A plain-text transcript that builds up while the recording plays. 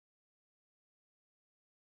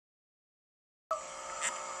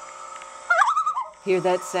Hear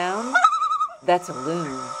that sound? That's a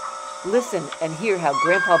loon. Listen and hear how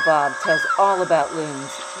Grandpa Bob tells all about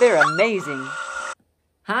loons. They're amazing.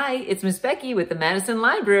 Hi, it's Miss Becky with the Madison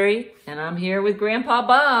Library, and I'm here with Grandpa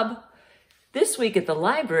Bob. This week at the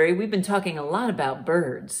library, we've been talking a lot about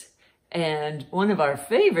birds, and one of our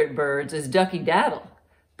favorite birds is Ducky Daddle.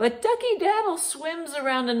 But Ducky Daddle swims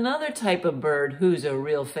around another type of bird who's a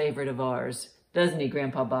real favorite of ours. Doesn't he,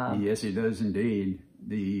 Grandpa Bob? Yes, he does indeed.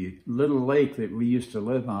 The little lake that we used to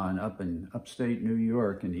live on up in upstate New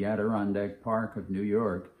York in the Adirondack Park of New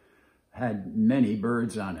York had many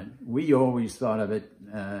birds on it. We always thought of it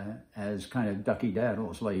as kind of Ducky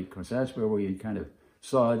Daddle's lake, because that's where we kind of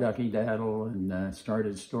saw Ducky Daddle and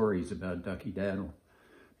started stories about Ducky Daddle.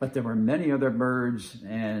 But there were many other birds,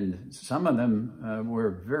 and some of them were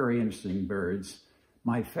very interesting birds.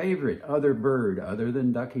 My favorite other bird, other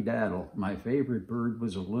than Ducky Daddle, my favorite bird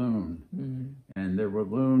was a loon. Mm-hmm. And there were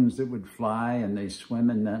loons that would fly, and they swim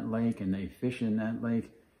in that lake, and they fish in that lake.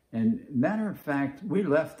 And matter of fact, we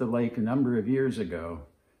left the lake a number of years ago,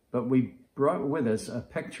 but we brought with us a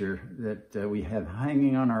picture that we have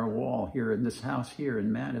hanging on our wall here in this house here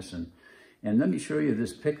in Madison. And let me show you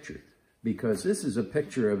this picture, because this is a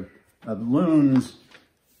picture of loons,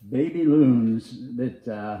 baby loons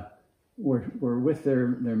that were with their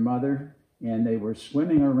mother, and they were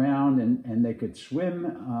swimming around, and they could swim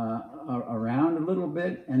around a little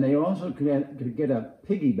bit, and they also could get a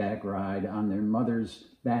piggyback ride on their mother's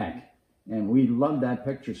back. And we loved that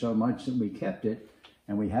picture so much that we kept it,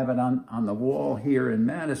 and we have it on the wall here in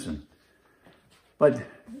Madison. But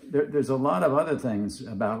there's a lot of other things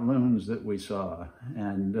about loons that we saw,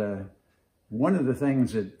 and one of the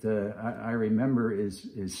things that I remember is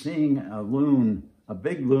seeing a loon, a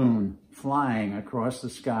big loon, flying across the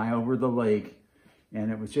sky over the lake.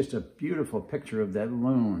 And it was just a beautiful picture of that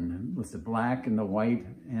loon with the black and the white,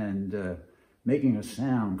 and making a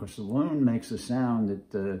sound, because the loon makes a sound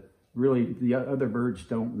that really the other birds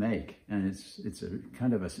don't make. And it's a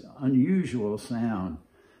kind of an unusual sound,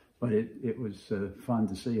 but it was fun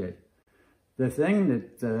to see it. The thing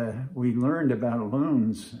that we learned about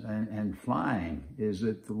loons and flying is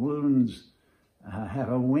that the loons have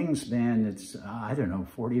a wingspan that's, I don't know,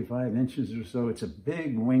 45 inches or so. It's a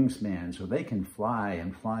big wingspan, so they can fly,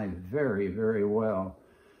 and fly very, very well.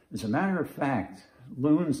 As a matter of fact,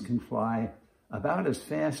 loons can fly about as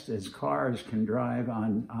fast as cars can drive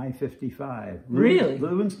on I-55. Really?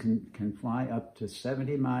 Loons can fly up to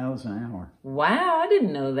 70 miles an hour. Wow, I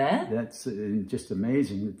didn't know that. That's just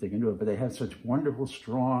amazing that they can do it, but they have such wonderful,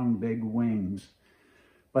 strong, big wings.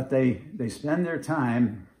 But they spend their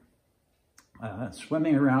time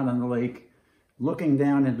swimming around on the lake, looking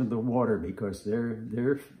down into the water, because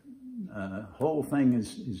their whole thing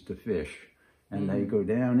is to fish. And they go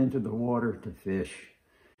down into the water to fish.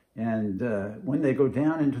 And when they go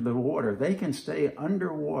down into the water, they can stay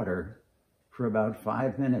underwater for about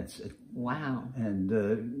 5 minutes. Wow.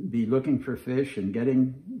 And be looking for fish and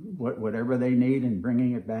getting whatever they need and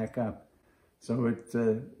bringing it back up. So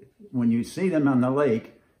when you see them on the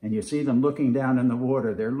lake, and you see them looking down in the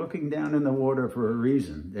water, they're looking down in the water for a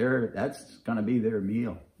reason. That's going to be their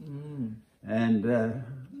meal. Mm. And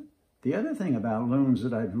the other thing about loons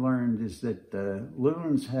that I've learned is that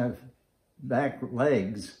loons have back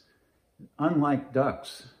legs, unlike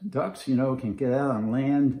ducks. Ducks, can get out on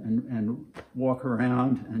land and walk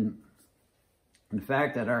around. And in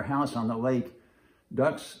fact, at our house on the lake,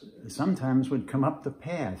 ducks sometimes would come up the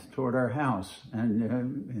path toward our house,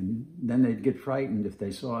 and then they'd get frightened if they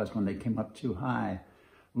saw us when they came up too high.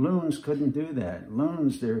 Loons couldn't do that.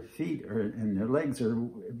 Loons, their feet and their legs are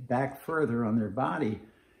back further on their body,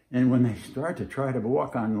 and when they start to try to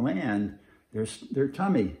walk on land, their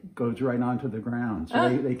tummy goes right onto the ground,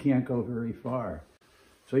 so they can't go very far.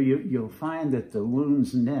 So you'll find that the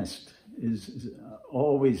loon's nest is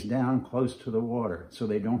always down close to the water, so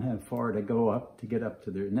they don't have far to go up to get up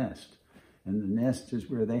to their nest. And the nest is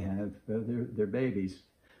where they have their babies.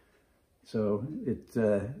 So it's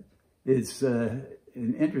an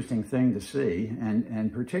interesting thing to see,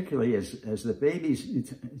 and particularly as the babies,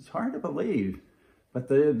 it's hard to believe, but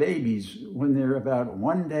the babies, when they're about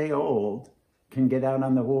 1 day old, can get out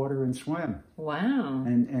on the water and swim. Wow.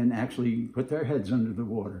 And actually put their heads under the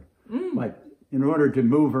water. Mm. But in order to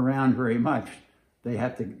move around very much, they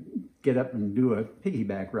have to get up and do a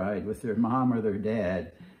piggyback ride with their mom or their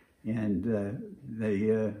dad. And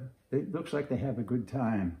it looks like they have a good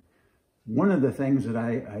time. One of the things that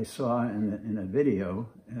I saw in a video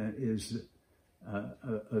is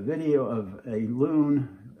a video of a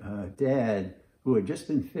loon dad who had just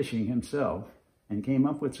been fishing himself and came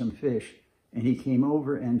up with some fish, and he came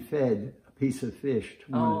over and fed a piece of fish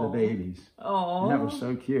to one of the babies. Oh, and that was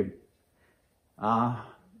so cute.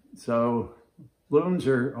 So loons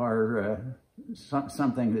are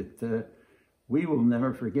something that we will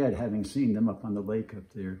never forget, having seen them up on the lake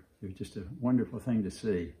up there. They're just a wonderful thing to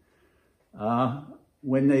see.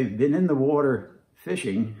 When they've been in the water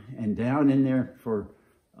fishing and down in there for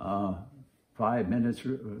 5 minutes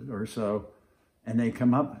or so, and they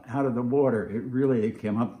come up out of the water, they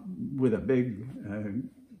came up with a big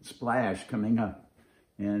splash coming up.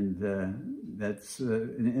 And that's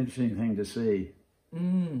an interesting thing to see.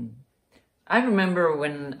 I remember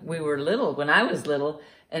when I was little,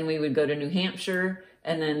 and we would go to New Hampshire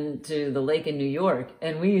and then to the lake in New York,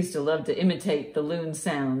 and we used to love to imitate the loon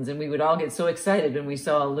sounds, and we would all get so excited when we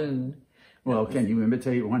saw a loon. Well, can you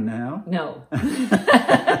imitate one now? No.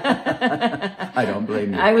 I don't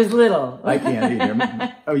blame you. I was little. I can't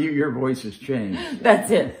either. Oh, your voice has changed. That's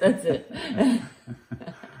it.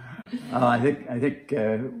 I think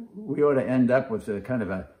we ought to end up with a kind of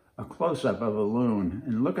a close-up of a loon,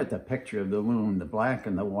 and look at the picture of the loon, the black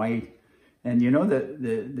and the white, and you know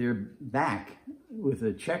their back with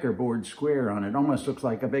a checkerboard square on it almost looks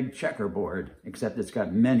like a big checkerboard, except it's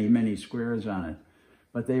got many, many squares on it.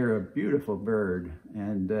 But they are a beautiful bird,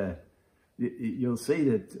 and you'll see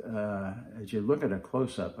that as you look at a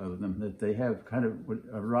close-up of them, that they have kind of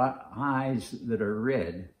eyes that are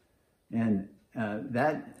red, and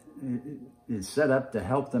that is set up to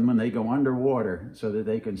help them when they go underwater, so that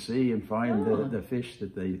they can see and find the fish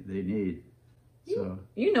that they need. So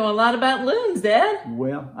you know a lot about loons, Dad.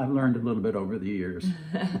 Well, I've learned a little bit over the years.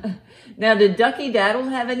 Now, did Ducky Daddle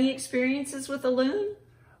have any experiences with a loon?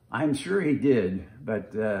 I'm sure he did,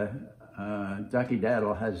 but Ducky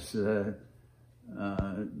Daddle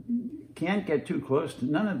can't get too close to,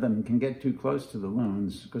 none of them can get too close to the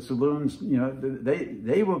loons, because the loons, you know,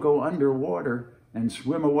 they will go underwater and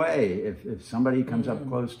swim away if somebody comes up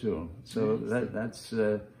close to them. So that's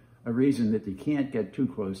a reason that you can't get too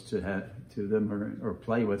close to them or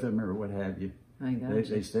play with them or what have you. I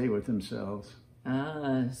gotcha. They stay with themselves.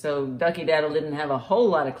 So Ducky Daddle didn't have a whole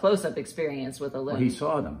lot of close-up experience with a loon. Well, he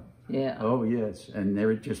saw them. Yeah. Oh, yes. And they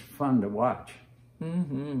were just fun to watch.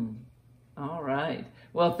 All right.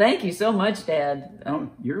 Well, thank you so much, Dad. Oh,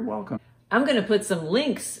 you're welcome. I'm going to put some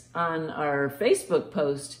links on our Facebook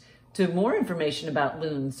post to more information about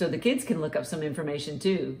loons, so the kids can look up some information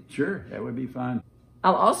too. Sure, that would be fun.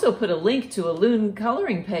 I'll also put a link to a loon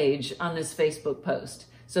coloring page on this Facebook post,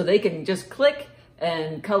 so they can just click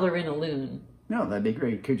and color in a loon. No, that'd be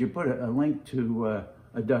great. Could you put a link to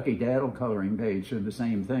a Ducky Daddle coloring page for the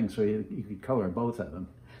same thing, so you could color both of them?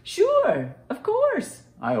 Sure, of course.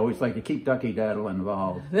 I always like to keep Ducky Daddle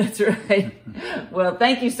involved. That's right. Well,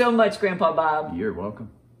 thank you so much, Grandpa Bob. You're welcome.